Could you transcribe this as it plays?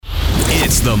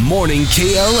It's the Morning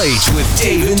KLH with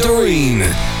Dave and Doreen.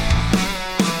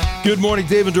 Good morning,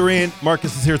 Dave and Doreen.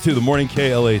 Marcus is here too, the Morning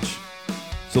KLH.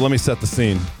 So let me set the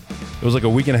scene. It was like a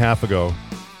week and a half ago,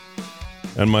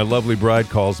 and my lovely bride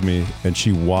calls me, and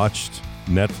she watched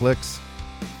Netflix,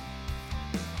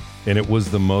 and it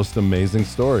was the most amazing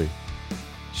story.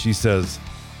 She says,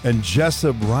 and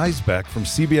Jessup Riesbeck from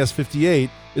CBS 58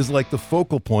 is like the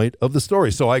focal point of the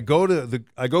story. So I go to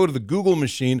the Google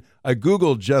machine, I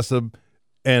Google Jessup,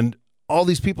 and all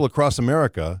these people across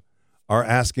America are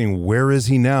asking, where is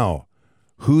he now?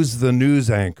 Who's the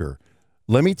news anchor?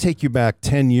 Let me take you back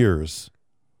 10 years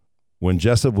when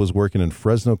Jessup was working in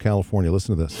Fresno, California.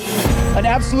 Listen to this. An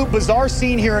absolute bizarre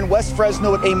scene here in West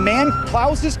Fresno. A man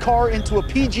plows his car into a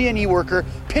PG&E worker,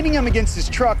 pinning him against his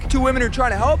truck. Two women are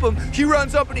trying to help him. He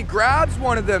runs up and he grabs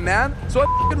one of them, man. So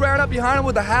I ran up behind him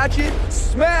with a hatchet.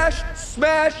 Smash,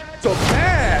 smash,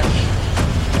 smash.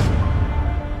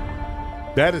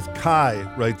 That is Kai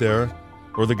right there,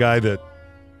 or the guy that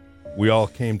we all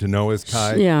came to know as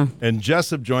Kai. Yeah. And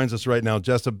Jessup joins us right now.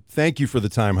 Jessup, thank you for the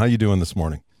time. How you doing this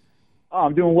morning? Oh,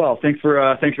 I'm doing well. Thanks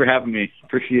for having me.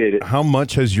 Appreciate it. How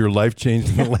much has your life changed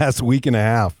in the last week and a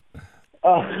half?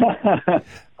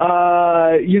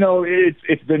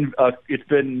 It's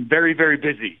been very, very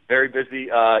busy. Very busy.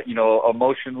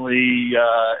 Emotionally,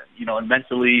 and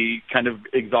mentally kind of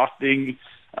exhausting.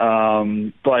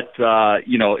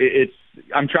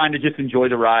 I'm trying to just enjoy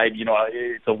the ride.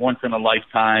 It's a once in a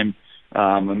lifetime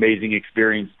amazing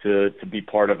experience to be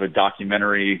part of a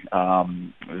documentary. About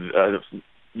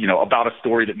a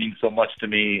story that means so much to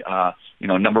me,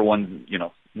 number one,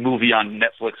 movie on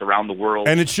Netflix around the world.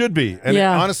 And it should be. And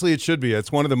Yeah. honestly, it should be.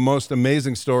 It's one of the most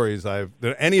amazing stories that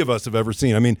any of us have ever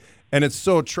seen. I mean, and it's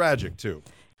so tragic, too.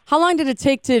 How long did it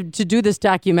take to do this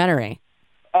documentary?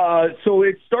 So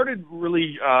it started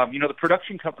really, the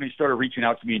production company started reaching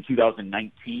out to me in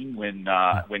 2019 when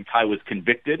Kai was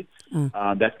convicted.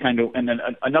 That's kind of, and then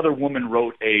another woman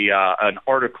wrote an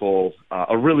article,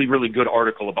 a really, really good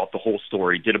article about the whole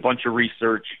story, did a bunch of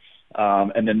research,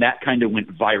 and then that kind of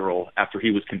went viral after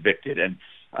he was convicted. And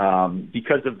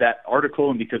because of that article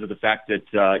and because of the fact that,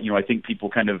 I think people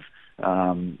kind of,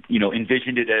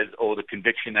 envisioned it as, the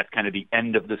conviction, that's kind of the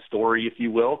end of the story, if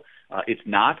you will. It's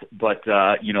not, but,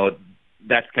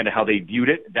 that's kind of how they viewed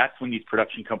it. That's when these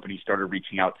production companies started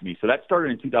reaching out to me. So that started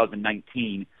in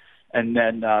 2019. And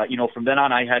then, from then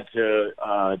on, I had to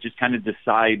just kind of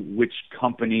decide which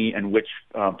company and which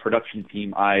production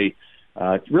team I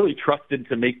really trusted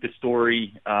to make the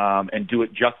story and do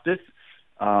it justice.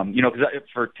 Because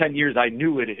for 10 years I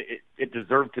knew it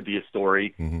deserved to be a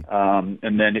story. Mm-hmm.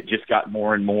 And then it just got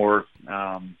more and more,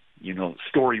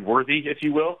 story worthy, if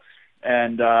you will.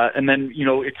 And then,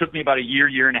 it took me about a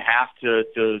year and a half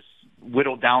to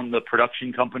whittle down the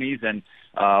production companies, and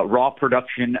Raw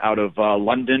Production out of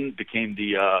London became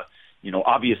the,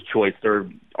 obvious choice. They're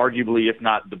arguably, if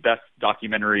not the best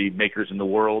documentary makers in the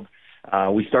world.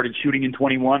 We started shooting in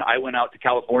 21. I went out to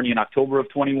California in October of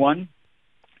 21.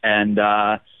 And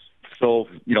so,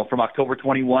 from October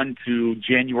 21 to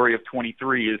January of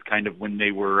 23 is kind of when they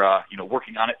were,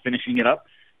 working on it, finishing it up.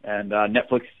 And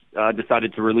Netflix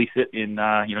decided to release it in,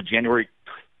 January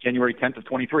 10th of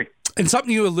 23. And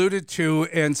something you alluded to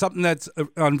and something that's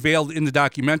unveiled in the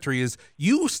documentary is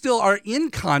you still are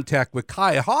in contact with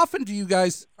Kai. How often do you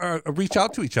guys reach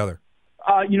out to each other?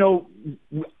 I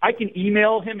can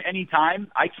email him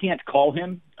anytime. I can't call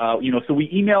him. So we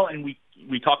email and we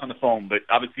talk on the phone, but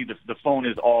obviously the phone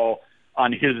is all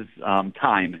on his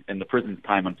time and the prison's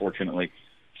time, unfortunately.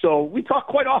 So we talk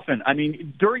quite often. I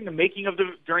mean, during the making of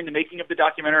the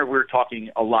documentary, we were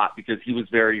talking a lot because he was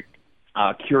very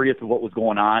curious of what was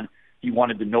going on. He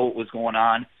wanted to know what was going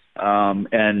on,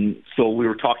 and so we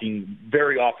were talking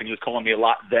very often. He was calling me a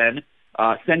lot then.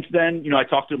 Since then, I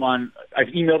talked to him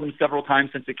I've emailed him several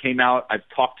times since it came out. I've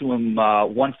talked to him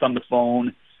once on the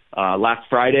phone last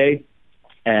Friday.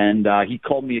 And he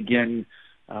called me again,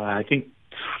 I think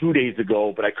 2 days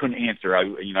ago, but I couldn't answer. I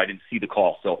didn't see the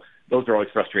call. So those are always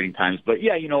frustrating times. But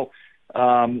yeah,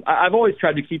 I've always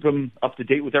tried to keep him up to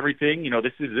date with everything.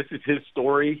 This is his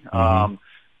story. Mm-hmm.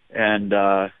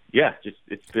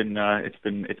 It's been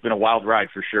a wild ride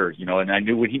for sure. And I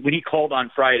knew when he called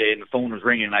on Friday and the phone was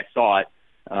ringing and I saw it,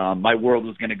 my world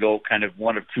was going to go kind of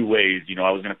one of two ways.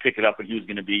 I was going to pick it up and he was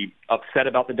going to be upset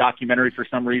about the documentary for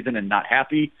some reason and not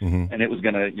happy. Mm-hmm. And it was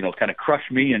going to, kind of crush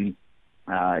me and,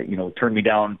 turn me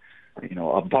down,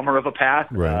 a bummer of a path.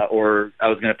 Right. Or I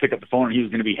was going to pick up the phone and he was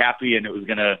going to be happy and it was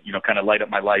going to, kind of light up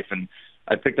my life. And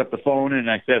I picked up the phone and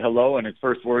I said hello. And his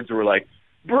first words were like,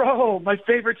 bro, my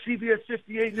favorite CBS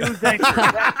 58 news anchor.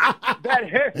 that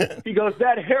hair. He goes,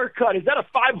 that haircut, is that a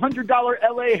 $500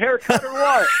 LA haircut or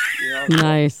what?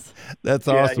 Nice. That's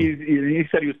Yeah, awesome. he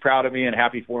said he was proud of me and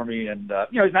happy for me, and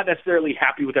he's not necessarily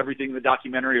happy with everything in the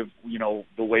documentary of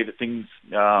the way that things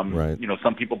Right.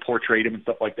 some people portrayed him and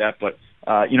stuff like that, but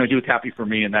he was happy for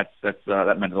me, and that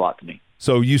meant a lot to me.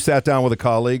 So you sat down with a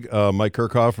colleague, Mike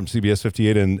Kirchhoff from CBS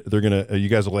 58, and they're gonna you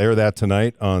guys will air that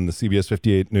tonight on the CBS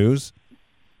 58 News.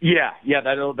 Yeah,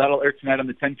 that'll air tonight on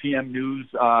the 10 p.m. news,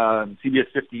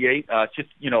 CBS 58. Just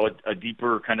a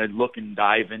deeper kind of look and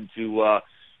dive into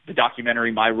the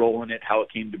documentary, my role in it, how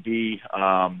it came to be,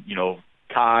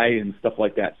 Kai and stuff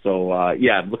like that. So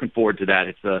I'm looking forward to that.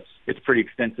 It's a pretty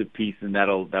extensive piece, and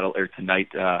that'll air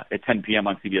tonight at 10 p.m.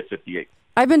 on CBS 58.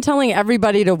 I've been telling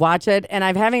everybody to watch it, and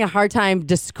I'm having a hard time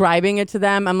describing it to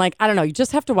them. I'm like, I don't know. You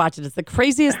just have to watch it. It's the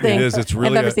craziest thing It is. It's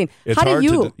really I've ever seen. It's How hard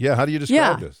do you? How do you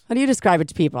describe this? How do you describe it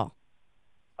to people?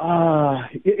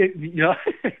 It's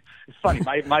funny.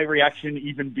 My reaction,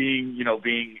 even being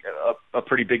a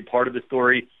pretty big part of the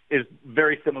story, is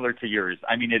very similar to yours.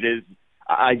 I mean, it is.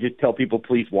 I just tell people,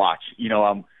 please watch.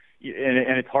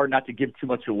 And it's hard not to give too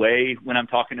much away when I'm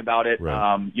talking about it.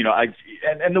 Right.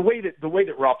 And the way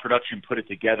that Raw Production put it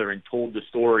together and told the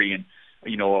story, and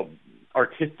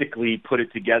artistically put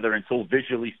it together and so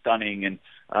visually stunning, and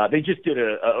they just did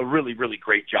a really, really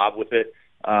great job with it.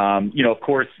 Of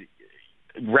course,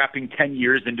 wrapping 10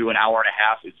 years into an hour and a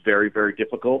half is very, very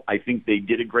difficult. I think they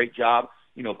did a great job.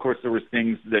 Of course, there was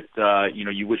things that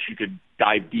you wish you could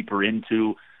dive deeper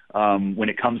into. When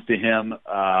it comes to him,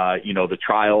 the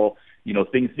trial,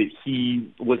 things that he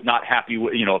was not happy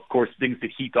with, of course, things that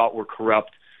he thought were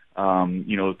corrupt,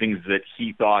 things that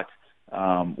he thought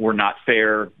were not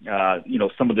fair,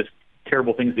 some of the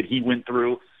terrible things that he went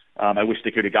through. I wish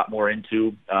they could have got more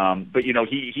into. But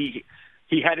he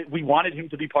had it. We wanted him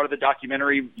to be part of the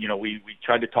documentary. We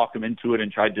tried to talk him into it and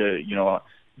tried to,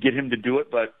 get him to do it,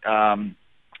 but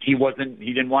he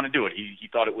didn't want to do it. He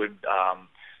thought it would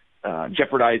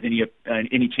jeopardize any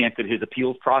chance at his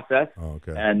appeals process. Oh,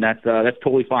 okay. And that's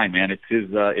totally fine, man. It's his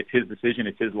decision,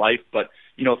 it's his life. But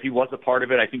if he was a part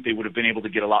of it, I think they would have been able to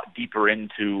get a lot deeper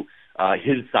into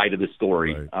his side of the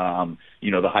story. Right.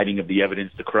 The hiding of the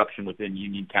evidence, the corruption within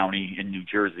Union County in New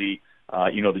Jersey.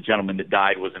 The gentleman that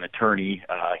died was an attorney.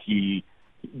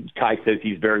 Kai says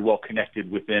he's very well connected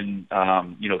within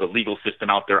the legal system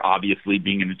out there, obviously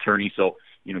being an attorney. So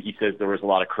he says there was a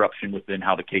lot of corruption within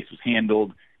how the case was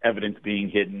handled, evidence being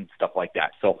hidden, stuff like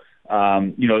that. So,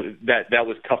 that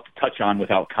was tough to touch on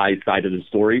without Kai's side of the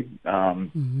story.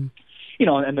 And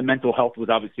the mental health was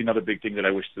obviously another big thing that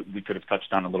I wish that we could have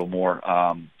touched on a little more.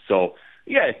 There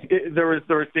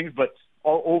were things, but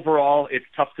overall, it's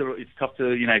tough to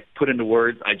put into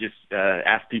words. I just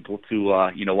ask people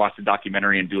to watch the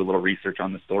documentary and do a little research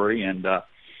on the story, and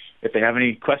if they have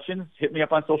any questions, hit me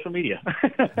up on social media.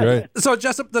 Great. So,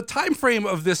 Jessup, the time frame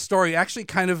of this story actually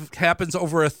kind of happens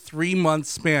over a 3-month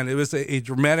span. It was a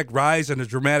dramatic rise and a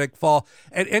dramatic fall.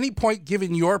 At any point,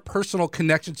 given your personal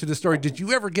connection to the story, did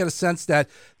you ever get a sense that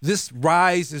this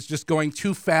rise is just going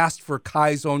too fast for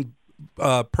Kai's own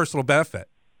personal benefit?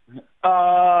 These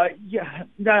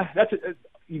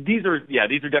are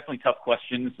definitely tough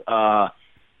questions.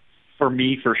 For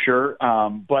me, for sure.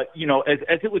 But,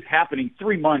 as it was happening,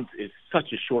 3 months is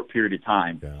such a short period of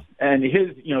time. Yeah. And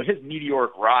his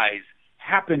meteoric rise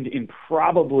happened in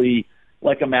probably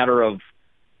like a matter of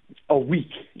a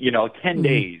week, 10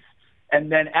 days.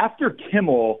 And then after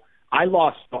Kimmel, I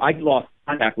lost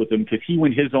contact with him because he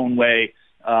went his own way.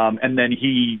 And then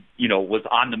he, was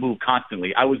on the move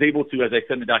constantly. I was able to, as I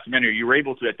said in the documentary, you were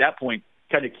able to, at that point,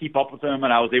 kind of keep up with him,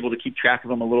 and I was able to keep track of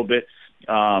him a little bit,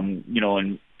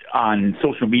 and on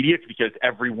social media because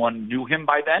everyone knew him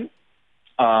by then.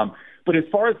 But as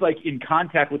far as like in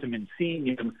contact with him and seeing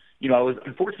him, I was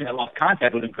unfortunately I lost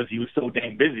contact with him because he was so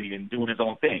dang busy and doing his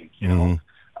own thing, But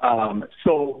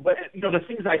the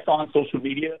things I saw on social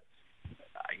media,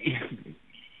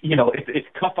 it's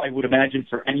tough, I would imagine,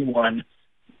 for anyone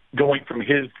going from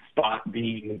his spot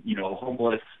being,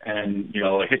 homeless and,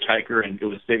 a hitchhiker, and it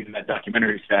was stated in that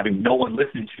documentary, having no one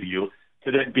listen to you,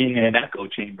 to then being in an echo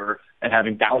chamber and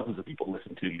having thousands of people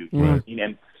listen to you. Right.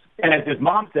 And as his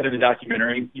mom said in the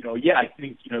documentary, I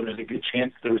think, there's a good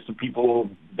chance there were some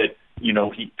people that,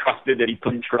 he trusted that he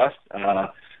couldn't trust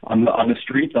on the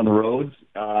streets, on the roads.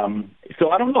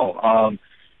 So I don't know.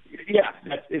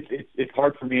 It's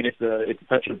hard for me, and it's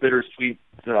such a bittersweet,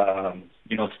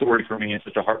 story for me, and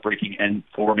such a heartbreaking end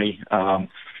for me. I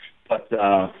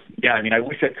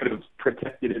wish I could have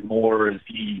protected it more as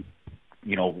he,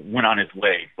 went on his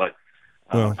way. But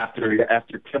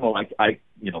after Kimmel, I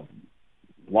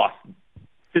lost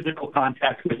physical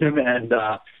contact with him and,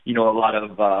 a lot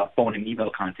of phone and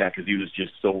email contact because he was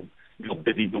just so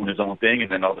busy doing his own thing.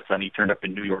 And then all of a sudden he turned up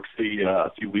in New York City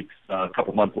a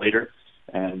couple months later.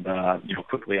 And,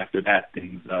 quickly after that,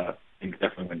 things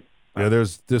definitely went. Yeah,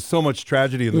 there's so much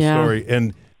tragedy in the story.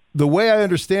 And the way I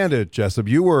understand it, Jessup,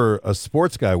 you were a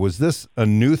sports guy. Was this a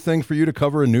new thing for you to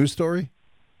cover a news story?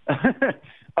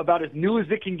 About as new as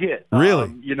it can get. Really?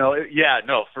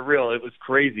 For real. It was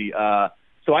crazy.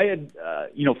 So I had,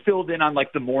 filled in on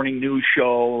like the morning news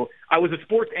show. I was a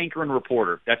sports anchor and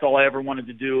reporter. That's all I ever wanted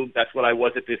to do. That's what I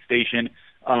was at this station.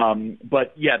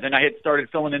 Then I had started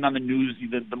filling in on the news,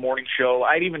 the morning show.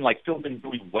 I'd even filled in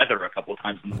doing weather a couple of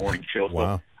times in the morning show.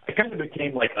 Wow. So I kind of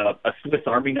became like a Swiss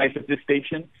Army knife at this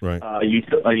station. Right. A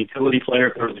utility player,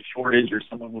 if there was a shortage or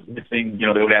someone was missing,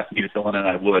 they would ask me to fill in, and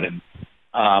I would. And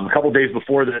a couple of days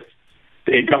before this,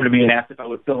 they'd come to me and asked if I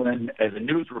would fill in as a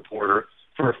news reporter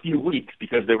for a few weeks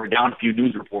because they were down a few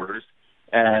news reporters.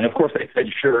 And, of course, I said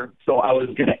sure. So I was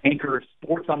going to anchor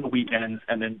sports on the weekends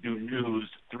and then do news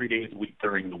 3 days a week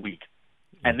during the week.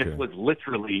 And this was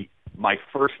literally my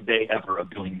first day ever of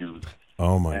doing news.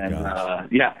 Oh, my gosh.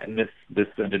 And this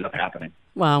ended up happening.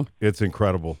 Wow. It's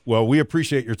incredible. Well, we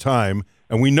appreciate your time,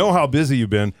 and we know how busy you've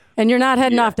been. And you're not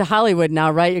heading off to Hollywood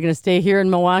now, right? You're going to stay here in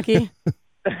Milwaukee?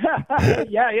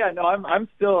 No, I'm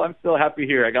still happy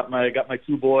here. I got my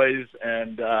two boys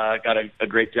and got a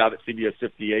great job at CBS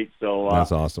 58. So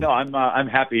that's awesome. No, I'm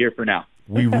happy here for now.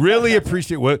 We really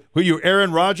appreciate who you,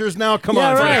 Aaron Rodgers now? Come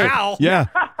on, right. Wow. Yeah.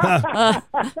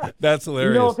 That's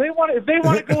hilarious. If they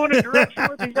want to go in a direction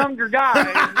with a younger guy,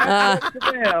 that's up to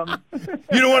them.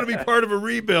 You don't want to be part of a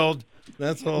rebuild.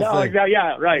 That's the whole thing.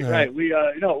 Right.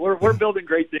 We're building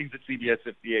great things at CBS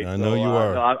 58. I know you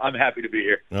are. I'm happy to be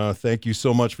here. Thank you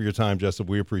so much for your time, Jessup.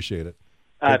 We appreciate it.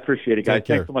 I appreciate it, guys. Take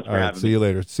care. Thanks so much for All right, having me. see you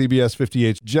later. CBS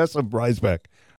 58, Jessup Reisbeck.